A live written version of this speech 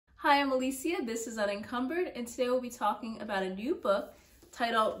Hi, I'm Alicia, this is Unencumbered, and today we'll be talking about a new book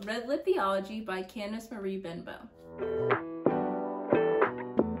titled Red Lip Theology by Candice Benbow.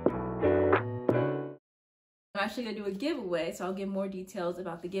 I'm actually going to do a giveaway, so I'll give more details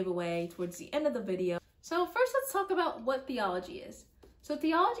about the giveaway towards the end of the video. So first, let's talk about what theology is. So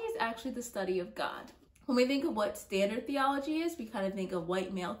theology is actually the study of God. When we think of what standard theology is, we kind of think of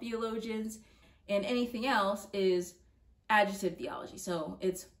white male theologians, and anything else is adjective theology. So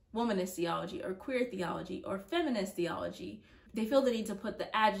it's womanist theology or queer theology or feminist theology. They feel the need to put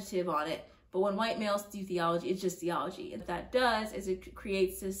the adjective on it, but when white males do theology, it's just theology. And what that does is it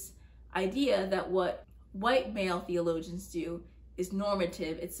creates this idea that what white male theologians do is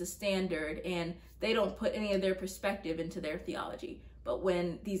normative, it's the standard, and they don't put any of their perspective into their theology. But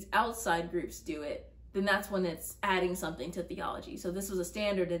when these outside groups do it, then that's when it's adding something to theology. So this was a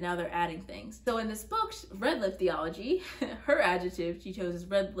standard and now they're adding things. So in this book, Red Lip Theology, her adjective she chose is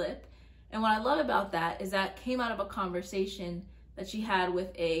red lip. And what I love about that is that came out of a conversation that she had with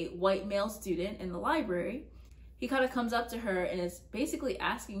a white male student in the library. He kind of comes up to her and is basically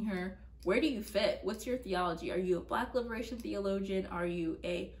asking her, where do you fit? What's your theology? Are you a Black liberation theologian? Are you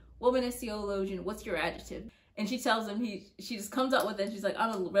a womanist theologian? What's your adjective? And she tells him, she just comes up with it and she's like,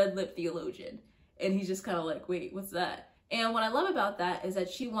 I'm a red lip theologian. And he's just kind of like, wait, what's that? And what I love about that is that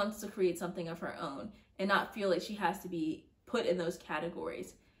she wants to create something of her own and not feel like she has to be put in those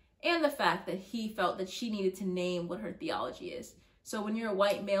categories. And the fact that he felt that she needed to name what her theology is. So when you're a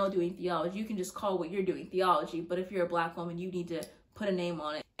white male doing theology, you can just call what you're doing theology. But if you're a Black woman, you need to put a name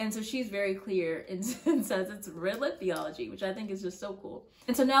on it. And so she's very clear and says it's red lip theology, which I think is just so cool.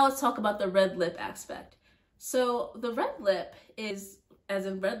 And so now let's talk about the red lip aspect. So the red lip is, as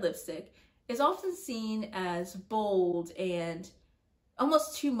in red lipstick, is often seen as bold and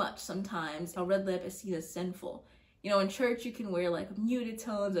almost too much sometimes. A red lip is seen as sinful. You know, in church you can wear like muted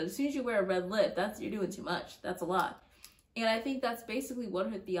tones, but as soon as you wear a red lip, you're doing too much. That's a lot. And I think that's basically what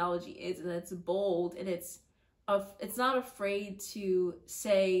her theology is, that it's bold and it's not afraid to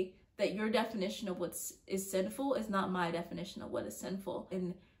say that your definition of what is sinful is not my definition of what is sinful.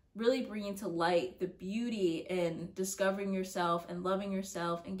 And really bringing to light the beauty in discovering yourself and loving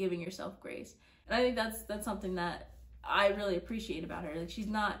yourself and giving yourself grace. And I think that's something that I really appreciate about her. Like, she's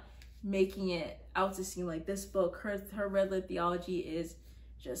not making it out to seem like this book, her red lip theology is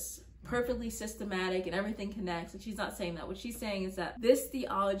just perfectly systematic and everything connects. And she's not saying that. What she's saying is that this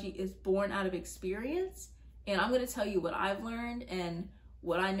theology is born out of experience. And I'm going to tell you what I've learned and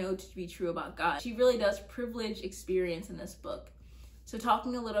what I know to be true about God. She really does privilege experience in this book. So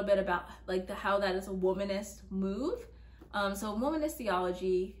talking a little bit about like how that is a womanist move. So womanist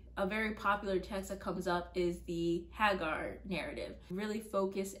theology, a very popular text that comes up is the Hagar narrative. Really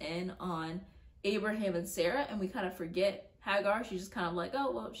focus in on Abraham and Sarah, and we kind of forget Hagar. She's just kind of like,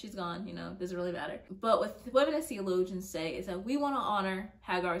 oh, well, she's gone, you know, doesn't really matter. But what womanist theologians say is that we want to honor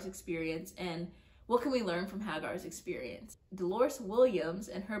Hagar's experience, and what can we learn from Hagar's experience? Dolores Williams,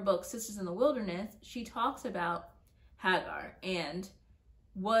 in her book Sisters in the Wilderness, she talks about Hagar and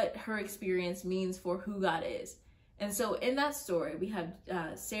what her experience means for who God is. And so in that story, we have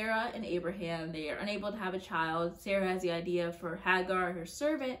Sarah and Abraham. They are unable to have a child. Sarah has the idea for Hagar, her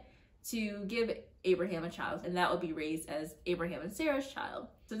servant, to give Abraham a child, and that would be raised as Abraham and Sarah's child.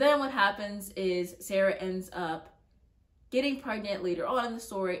 So then what happens is Sarah ends up getting pregnant later on in the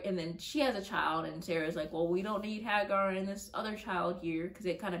story, and then she has a child, and Sarah's like, well, we don't need Hagar and this other child here because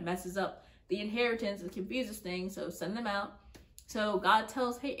it kind of messes up the inheritance and confuses things, so send them out. So God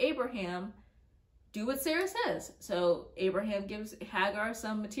tells, hey, Abraham, do what Sarah says. So Abraham gives Hagar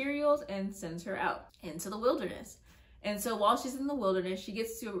some materials and sends her out into the wilderness. And so while she's in the wilderness, she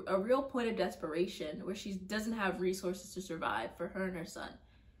gets to a real point of desperation where she doesn't have resources to survive for her and her son.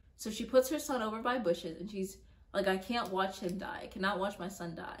 So she puts her son over by bushes and she's like, I can't watch him die. I cannot watch my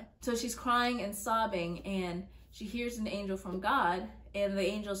son die. So she's crying and sobbing, and she hears an angel from God, and the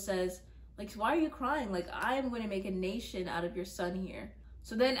angel says, like, why are you crying? Like, I'm going to make a nation out of your son here.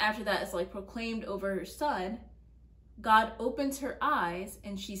 So then after that, it's like proclaimed over her son. God opens her eyes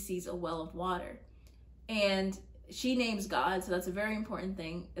and she sees a well of water. And she names God. So that's a very important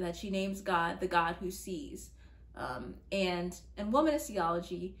thing, that she names God, the God who sees. And in womanist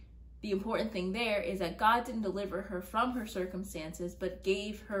theology, the important thing there is that God didn't deliver her from her circumstances, but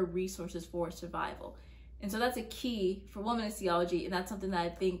gave her resources for survival. And so that's a key for womanist theology. And that's something that I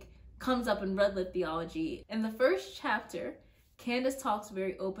think comes up in Red Lip Theology. In the first chapter, Candice talks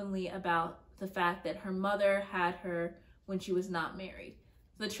very openly about the fact that her mother had her when she was not married.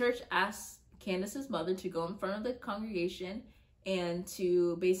 The church asks Candice's mother to go in front of the congregation and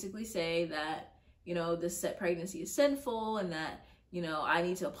to basically say that, you know, this pregnancy is sinful and that you know, I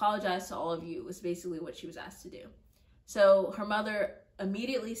need to apologize to all of you, was basically what she was asked to do. So her mother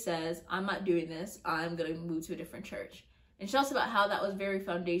immediately says, I'm not doing this. I'm going to move to a different church. And she talks about how that was very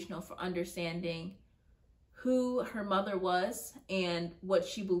foundational for understanding who her mother was and what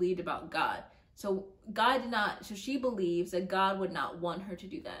she believed about God. So she believes that God would not want her to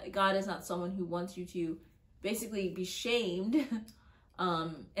do that. God is not someone who wants you to basically be shamed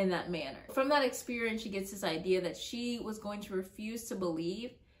in that manner. From that experience, she gets this idea that she was going to refuse to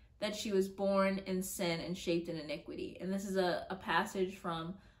believe that she was born in sin and shaped in iniquity. And this is a passage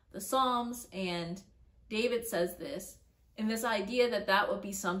from the Psalms, and David says this, and this idea that that would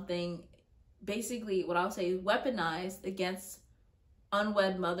be something, basically what I'll say, weaponized against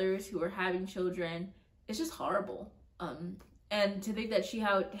unwed mothers who are having children, is just horrible. And to think that she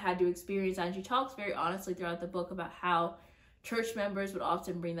had to experience that, and she talks very honestly throughout the book about how church members would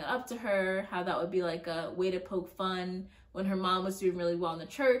often bring that up to her, how that would be like a way to poke fun when her mom was doing really well in the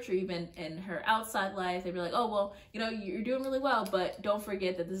church, or even in her outside life. They'd be like, oh, well, you know, you're doing really well, but don't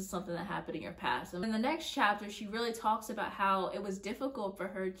forget that this is something that happened in your past. And in the next chapter, she really talks about how it was difficult for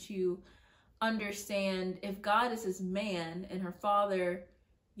her to understand if God is this man and her father,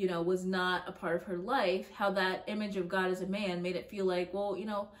 you know, was not a part of her life, how that image of God as a man made it feel like, well, you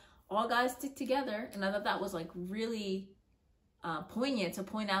know, all guys stick together. And I thought that was like really poignant to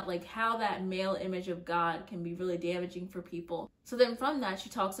point out like how that male image of God can be really damaging for people. So then from that, she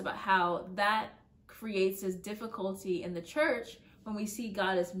talks about how that creates this difficulty in the church when we see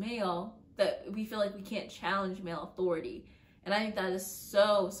God as male, that we feel like we can't challenge male authority. And I think that is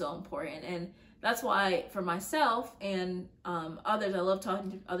so, so important. And that's why for myself and others, I love talking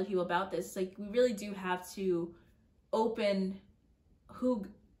to other people about this. It's like we really do have to open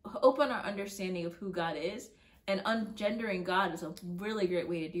our understanding of who God is. And ungendering God is a really great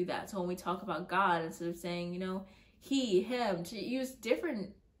way to do that. So when we talk about God, instead of saying, you know, he, him, to use different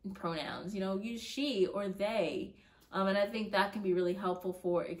pronouns, you know, use she or they. And I think that can be really helpful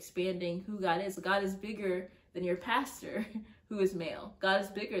for expanding who God is. God is bigger than your pastor who is male. God is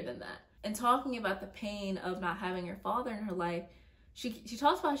bigger than that. And talking about the pain of not having her father in her life, she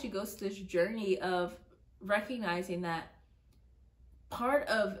talks about how she goes through this journey of recognizing that part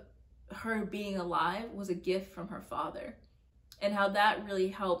of her being alive was a gift from her father, and how that really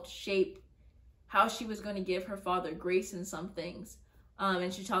helped shape how she was going to give her father grace in some things.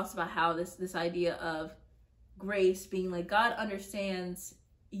 And she talks about how this idea of grace being like God understands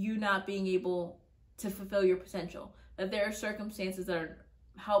you not being able to fulfill your potential, that there are circumstances that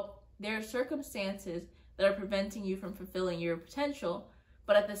are preventing you from fulfilling your potential,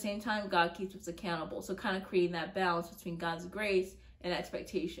 but at the same time God keeps us accountable. So kind of creating that balance between God's grace and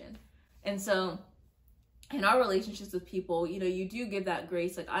expectation. And so in our relationships with people, you know, you do give that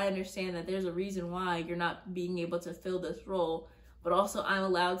grace. Like, I understand that there's a reason why you're not being able to fill this role, but also I'm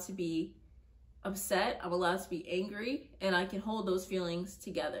allowed to be upset, I'm allowed to be angry, and I can hold those feelings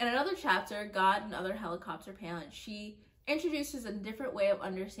together. In another chapter, God and Other Helicopter Parents, she introduces a different way of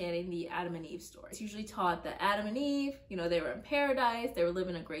understanding the Adam and Eve story. It's usually taught that Adam and Eve, you know, they were in paradise, they were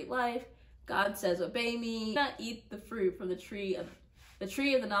living a great life. God says, obey me, do not eat the fruit from the tree of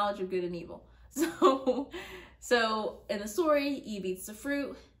the knowledge of good and evil. So in the story, Eve eats the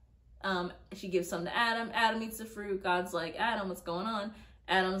fruit. She gives some to Adam. Adam eats the fruit. God's like, Adam, what's going on?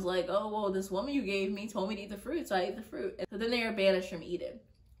 Adam's like, oh, well, this woman you gave me told me to eat the fruit, so I ate the fruit. So then they are banished from Eden.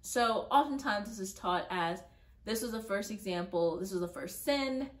 So oftentimes this is taught as, this was the first example, this was the first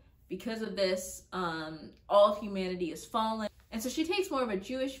sin. Because of this, all of humanity is fallen. And so she takes more of a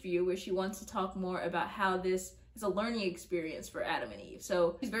Jewish view, where she wants to talk more about how this is a learning experience for Adam and Eve.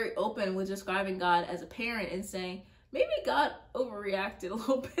 So she's very open with describing God as a parent and saying, maybe God overreacted a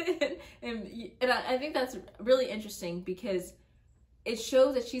little bit. and I think that's really interesting, because it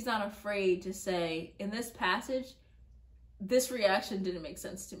shows that she's not afraid to say, in this passage, this reaction didn't make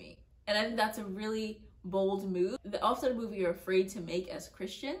sense to me. And I think that's a really bold move. Often a move we are afraid to make as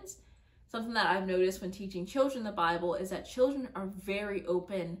Christians. Something that I've noticed when teaching children the Bible is that children are very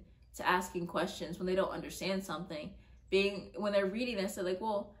open to asking questions when they don't understand something. When they're reading this, they're like,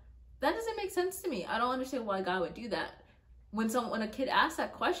 well, that doesn't make sense to me. I don't understand why God would do that. When a kid asks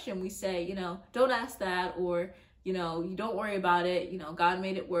that question, we say, you know, don't ask that, or, you know, you don't worry about it, you know, God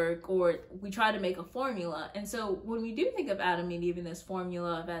made it work, or we try to make a formula. And so when we do think of Adam and Eve in this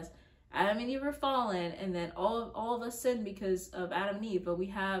formula of as Adam and Eve are fallen, and then all of us sin because of Adam and Eve, but we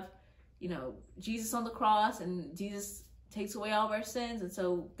have, you know, Jesus on the cross, and Jesus takes away all of our sins, and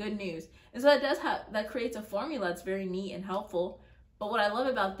so good news. And so that creates a formula that's very neat and helpful. But what I love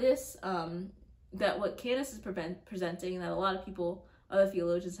about this, that what Candice is presenting, and that a lot of people, other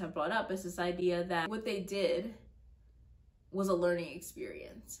theologians have brought up, is this idea that what they did was a learning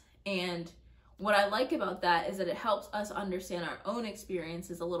experience. And what I like about that is that it helps us understand our own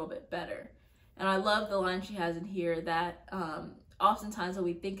experiences a little bit better. And I love the line she has in here that oftentimes when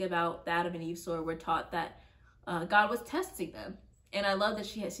we think about the Adam and Eve story, we're taught that God was testing them. And I love that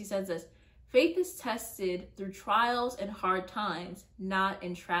she says this: faith is tested through trials and hard times, not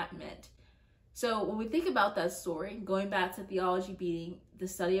entrapment. So when we think about that story, going back to theology being the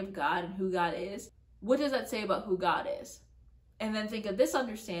study of God and who God is, what does that say about who God is? And then think of this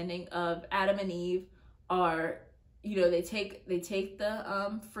understanding of Adam and Eve are, they take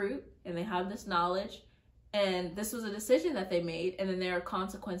the fruit and they have this knowledge, and this was a decision that they made, and then there are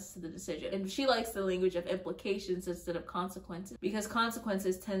consequences to the decision. And she likes the language of implications instead of consequences, because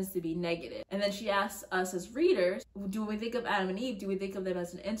consequences tends to be negative. And then she asks us as readers, do we think of Adam and Eve, do we think of them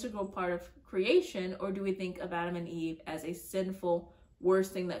as an integral part of creation, or do we think of Adam and Eve as a sinful,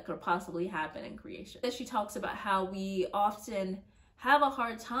 worst thing that could possibly happen in creation? She talks about how we often have a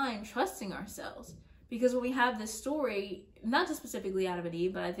hard time trusting ourselves, because when we have this story, not just specifically Adam and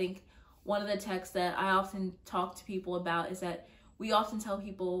Eve, but I think one of the texts that I often talk to people about is that we often tell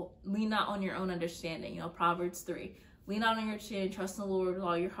people, lean not on your own understanding. Proverbs 3, lean not on your understanding, trust in the Lord with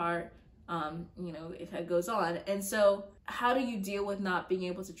all your heart. If it goes on. And so how do you deal with not being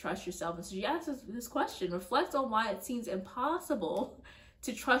able to trust yourself? And so she asks us this question: reflect on why it seems impossible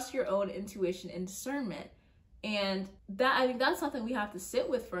to trust your own intuition and discernment. And I think that's something we have to sit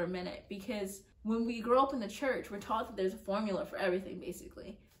with for a minute, because when we grow up in the church, we're taught that there's a formula for everything,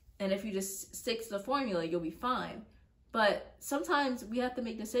 basically. And if you just stick to the formula, you'll be fine. But sometimes we have to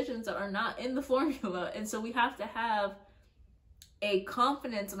make decisions that are not in the formula. And so we have to have a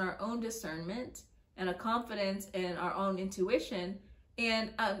confidence in our own discernment and a confidence in our own intuition.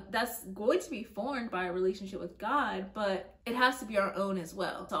 And that's going to be formed by a relationship with God, but it has to be our own as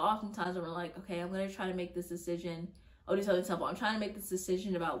well. So oftentimes when we're like, okay, I'm going to try to make this decision. I'll do something simple. I'm trying to make this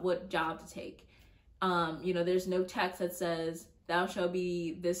decision about what job to take. There's no text that says, thou shalt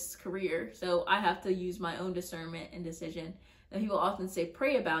be this career. So I have to use my own discernment and decision. And people often say,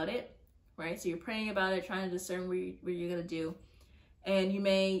 pray about it, right? So you're praying about it, trying to discern what you're going to do. And you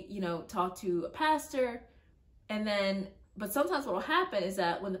may, talk to a pastor, but sometimes what will happen is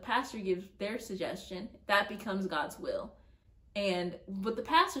that when the pastor gives their suggestion, that becomes God's will. And what the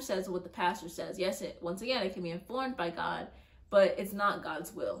pastor says is what the pastor says. Yes, once again, it can be informed by God, but it's not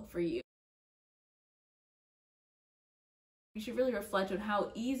God's will for you. You should really reflect on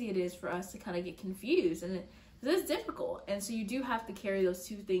how easy it is for us to kind of get confused, and this is difficult. And so you do have to carry those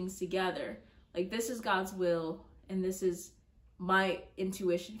two things together. Like, this is God's will, and this is my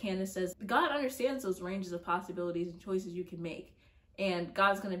intuition. Candice says, God understands those ranges of possibilities and choices you can make, and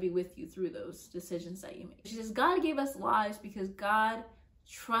God's going to be with you through those decisions that you make. She says, God gave us lives because God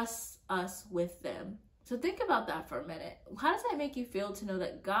trusts us with them. So think about that for a minute. How does that make you feel to know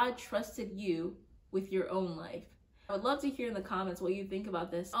that God trusted you with your own life? I would love to hear in the comments what you think about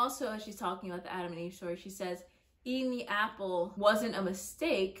this. Also, as she's talking about the Adam and Eve story, she says, eating the apple wasn't a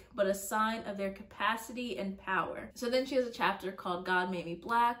mistake, but a sign of their capacity and power. So then she has a chapter called God Made Me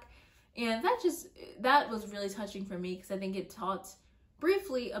Black. And that was really touching for me, because I think it taught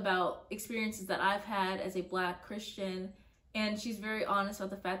briefly about experiences that I've had as a Black Christian. And she's very honest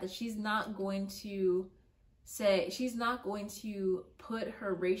about the fact that she's not going to put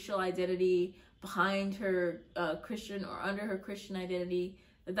her racial identity behind her Christian or under her Christian identity.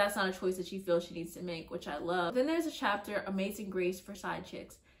 That's not a choice that she feels she needs to make, which I love. Then there's a chapter, Amazing Grace for Side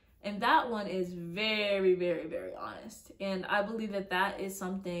Chicks. And that one is very, very, very honest. And I believe that is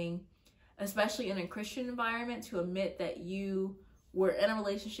something, especially in a Christian environment, to admit that you were in a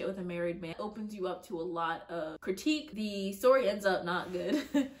relationship with a married man opens you up to a lot of critique. The story ends up not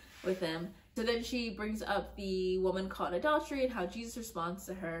good with them. So then she brings up the woman caught in adultery and how Jesus responds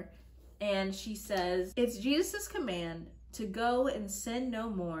to her. And she says, it's Jesus' command to go and sin no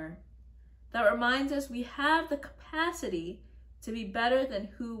more that reminds us we have the capacity to be better than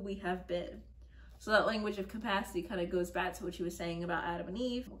who we have been. So that language of capacity kind of goes back to what she was saying about Adam and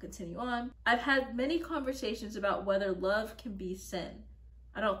Eve. We'll continue on. I've had many conversations about whether love can be sin.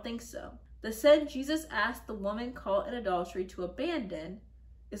 I don't think so. The sin Jesus asked the woman caught in adultery to abandon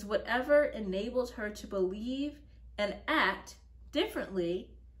is whatever enables her to believe and act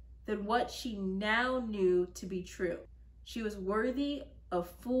differently than what she now knew to be true. She was worthy of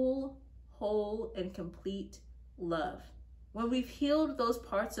full, whole, and complete love. When we've healed those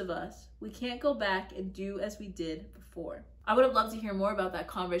parts of us, we can't go back and do as we did before. I would have loved to hear more about that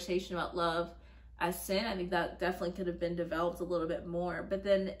conversation about love as sin. I think that definitely could have been developed a little bit more. But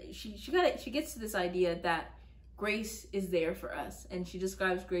then she gets to this idea that grace is there for us. And she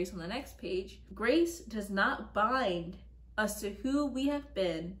describes grace on the next page. Grace does not bind us to who we have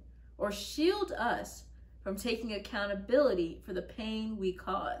been or shield us from taking accountability for the pain we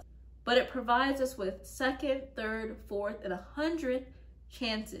cause. But it provides us with second, third, fourth, and 100th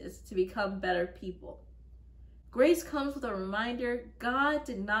chances to become better people. Grace comes with a reminder God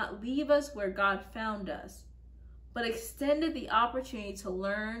did not leave us where God found us, but extended the opportunity to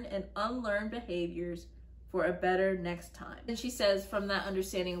learn and unlearn behaviors for a better next time. And she says from that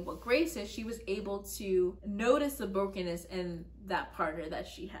understanding of what grace is, she was able to notice the brokenness in that partner that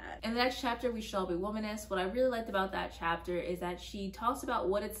she had. In the next chapter, We Shall Be Womanist, what I really liked about that chapter is that she talks about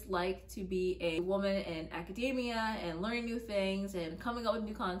what it's like to be a woman in academia and learning new things and coming up with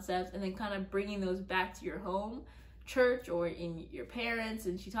new concepts and then kind of bringing those back to your home church or in your parents.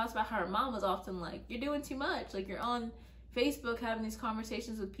 And she talks about how her mom was often like, you're doing too much. Like, you're on Facebook having these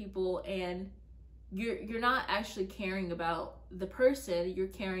conversations with people and you're not actually caring about the person, you're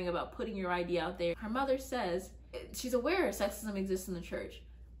caring about putting your idea out there. Her mother says she's aware sexism exists in the church,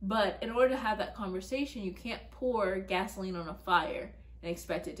 but in order to have that conversation, you can't pour gasoline on a fire and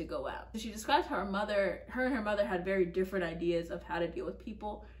expect it to go out. So she describes how her and her mother had very different ideas of how to deal with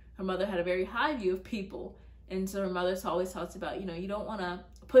people. Her mother had a very high view of people, and so her mother always talks about, you don't want to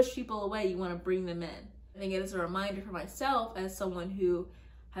push people away, you want to bring them in. I think it is a reminder for myself as someone who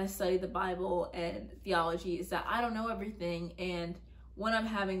has studied the Bible and theology is that I don't know everything, and when I'm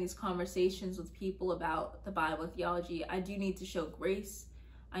having these conversations with people about the Bible and theology, I do need to show grace.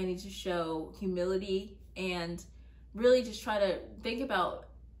 I need to show humility and really just try to think about,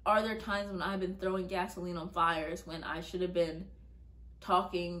 are there times when I've been throwing gasoline on fires when I should have been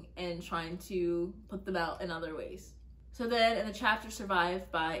talking and trying to put them out in other ways. So then in the chapter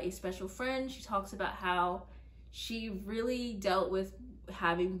Survived by a Special Friend, she talks about how she really dealt with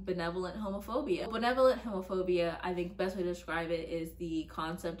having benevolent homophobia. Benevolent homophobia, I think the best way to describe it is the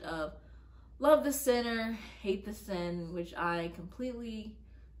concept of love the sinner, hate the sin, which I completely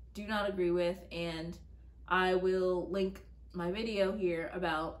do not agree with. And I will link my video here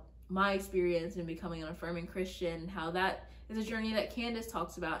about my experience in becoming an affirming Christian, how that is a journey that Candice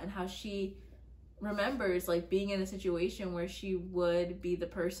talks about, and how she remembers like being in a situation where she would be the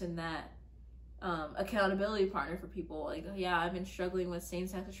person that accountability partner for people, like, yeah, I've been struggling with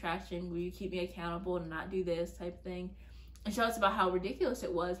same-sex attraction, will you keep me accountable and not do this type of thing. And she talks about how ridiculous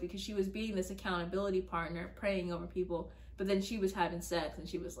it was because she was being this accountability partner, praying over people, but then she was having sex and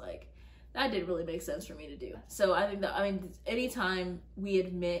she was like, that didn't really make sense for me to do. So I think that, anytime we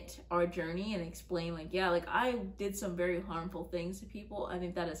admit our journey and explain like, yeah, like I did some very harmful things to people, I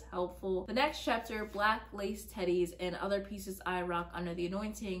think that is helpful. The next chapter, Black Lace Teddies and Other Pieces I Rock Under the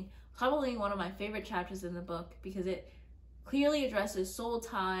Anointing, probably one of my favorite chapters in the book because it clearly addresses soul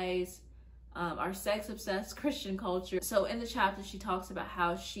ties, our sex-obsessed Christian culture. So in the chapter, she talks about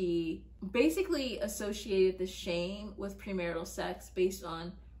how she basically associated the shame with premarital sex based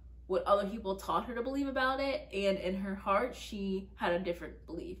on what other people taught her to believe about it, and in her heart, she had a different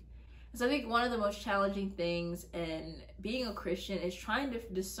belief. So I think one of the most challenging things in being a Christian is trying to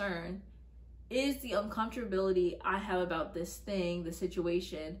discern, is the uncomfortability I have about this thing, the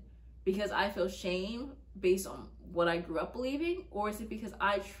situation, because I feel shame based on what I grew up believing, or is it because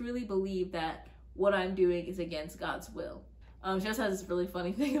I truly believe that what I'm doing is against God's will? She also has this really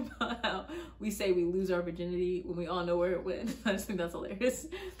funny thing about how we say we lose our virginity when we all know where it went. I just think that's hilarious.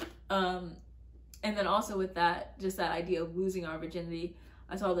 And then also with that, just that idea of losing our virginity,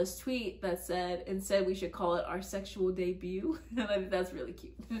 I saw this tweet that said, instead we should call it our sexual debut. And I think that's really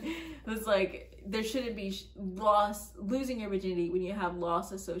cute. It's like, there shouldn't be losing your virginity when you have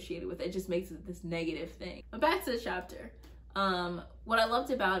loss associated with it. It just makes it this negative thing. But back to the chapter. What I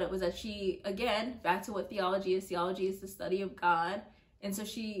loved about it was that she, again, back to what theology is the study of God. And so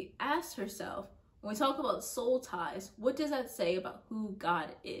she asked herself, when we talk about soul ties, what does that say about who God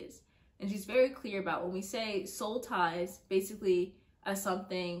is? And she's very clear about when we say soul ties, basically as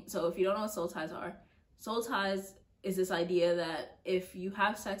something, so if you don't know what soul ties is this idea that if you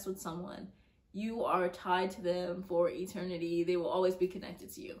have sex with someone, you are tied to them for eternity. They will always be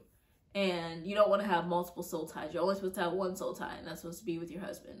connected to you. And you don't want to have multiple soul ties. You're only supposed to have one soul tie, and that's supposed to be with your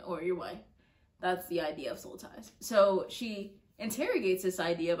husband or your wife. That's the idea of soul ties. So she interrogates this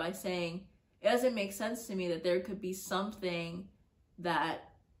idea by saying, it doesn't make sense to me that there could be something that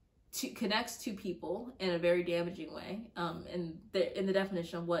connects two people in a very damaging way. In the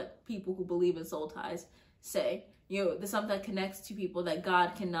definition of what people who believe in soul ties say, there's something that connects two people that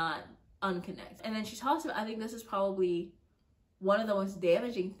God cannot unconnect. And then she talks about, I think this is probably one of the most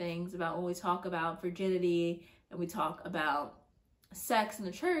damaging things about when we talk about virginity and we talk about sex in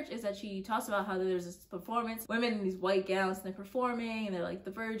the church, is that she talks about how there's this performance, women in these white gowns and they're performing and they're like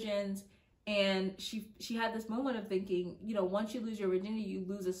the virgins, And she had this moment of thinking, you know, once you lose your virginity, you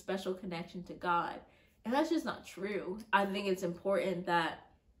lose a special connection to God. And that's just not true. I think it's important that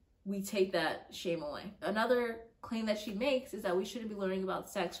we take that shame away. Another claim that she makes is that we shouldn't be learning about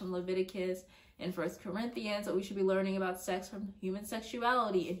sex from Leviticus and 1 Corinthians, that we should be learning about sex from human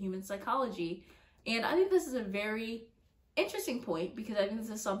sexuality and human psychology. And I think this is a very interesting point, because I think this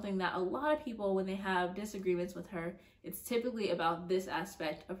is something that a lot of people, when they have disagreements with her, it's typically about this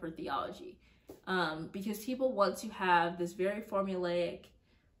aspect of her theology. Because people want to have this very formulaic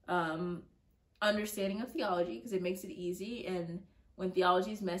understanding of theology, because it makes it easy, and when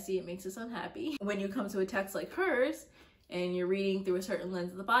theology is messy, it makes us unhappy. When you come to a text like hers, and you're reading through a certain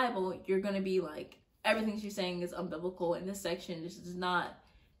lens of the Bible, you're going to be like, everything she's saying is unbiblical, and this section just is not.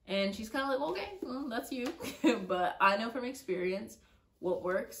 And she's kind of like, well, okay, well, that's you. But I know from experience what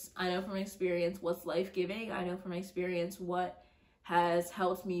works. I know from experience what's life-giving. I know from experience what has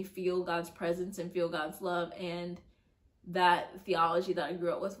helped me feel God's presence and feel God's love. And that theology that I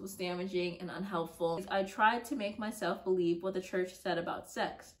grew up with was damaging and unhelpful. I tried to make myself believe what the church said about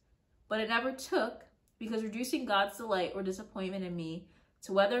sex, but it never took, because reducing God's delight or disappointment in me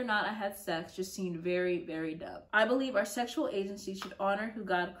to whether or not I had sex just seemed very, very dumb. I believe our sexual agency should honor who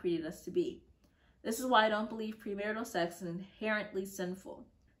God created us to be. This is why I don't believe premarital sex is inherently sinful.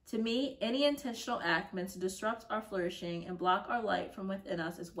 To me, any intentional act meant to disrupt our flourishing and block our light from within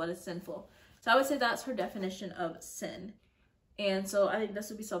us is what is sinful. So I would say that's her definition of sin. And so I think this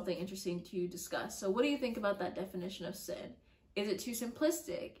would be something interesting to discuss. So what do you think about that definition of sin? Is it too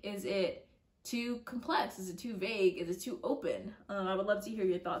simplistic? Is it too complex? Is it too vague? Is it too open? I would love to hear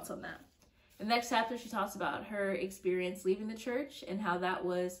your thoughts on that. In the next chapter, she talks about her experience leaving the church and how that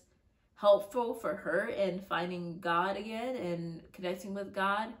was helpful for her in finding God again and connecting with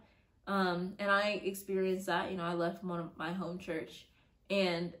God. And I experienced that. You know, I left my home church,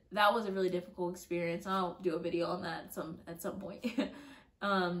 and that was a really difficult experience. I'll do a video on that at some point.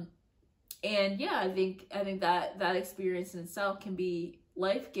 And yeah, I think that experience in itself can be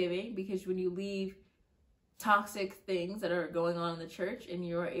life-giving, because when you leave toxic things that are going on in the church and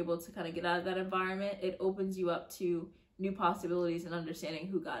you're able to kind of get out of that environment, it opens you up to new possibilities and understanding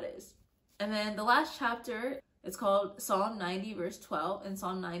who God is. And then the last chapter, it's called Psalm 90 verse 12, and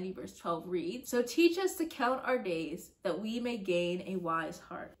Psalm 90 verse 12 reads, "So teach us to count our days, that we may gain a wise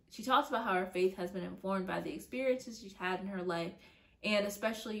heart." She talks about how her faith has been informed by the experiences she's had in her life, and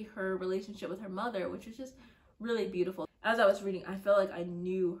especially her relationship with her mother, which was just really beautiful. As I was reading, I felt like I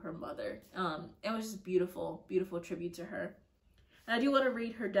knew her mother. It was just beautiful, beautiful tribute to her. And I do want to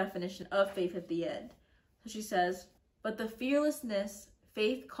read her definition of faith at the end. So she says, "But the fearlessness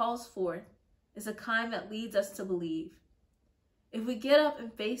faith calls forth is a kind that leads us to believe. If we get up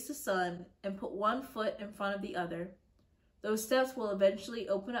and face the sun and put one foot in front of the other, those steps will eventually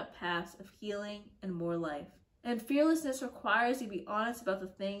open up paths of healing and more life. And fearlessness requires you to be honest about the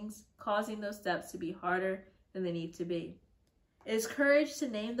things causing those steps to be harder than they need to be. It is courage to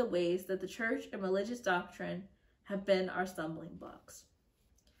name the ways that the church and religious doctrine have been our stumbling blocks."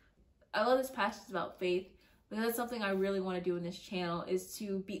 I love this passage about faith, because that's something I really want to do in this channel, is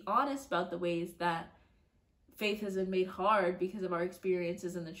to be honest about the ways that faith has been made hard because of our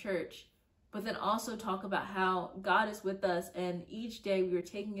experiences in the church, but then also talk about how God is with us, and each day we are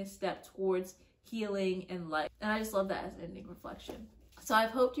taking a step towards healing and life. And I just love that as an ending reflection. So I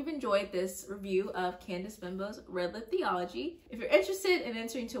hope you've enjoyed this review of Candice Benbow's Red Lip Theology. If you're interested in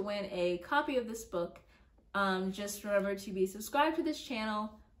entering to win a copy of this book, just remember to be subscribed to this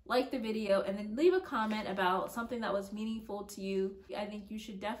channel, like the video, and then leave a comment about something that was meaningful to you. I think you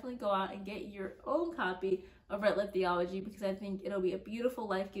should definitely go out and get your own copy of Red Lip Theology, because I think it'll be a beautiful,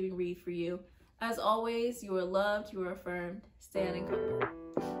 life-giving read for you. As always, you are loved, you are affirmed. Stand in comfort.